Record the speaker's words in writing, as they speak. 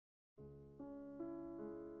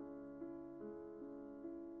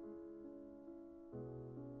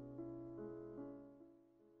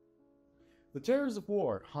The terrors of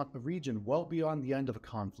war haunt a region well beyond the end of a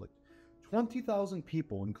conflict. 20,000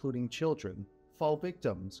 people, including children, fall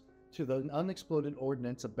victims to the unexploded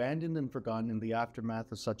ordnance abandoned and forgotten in the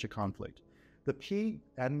aftermath of such a conflict. The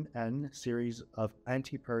PMN series of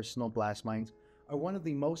anti-personnel blast mines are one of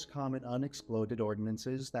the most common unexploded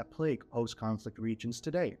ordnances that plague post-conflict regions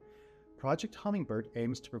today. Project Hummingbird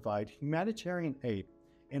aims to provide humanitarian aid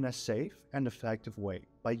in a safe and effective way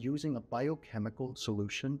by using a biochemical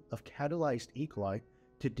solution of catalyzed E. coli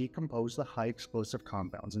to decompose the high explosive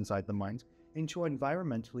compounds inside the mines into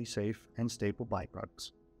environmentally safe and stable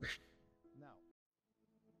byproducts.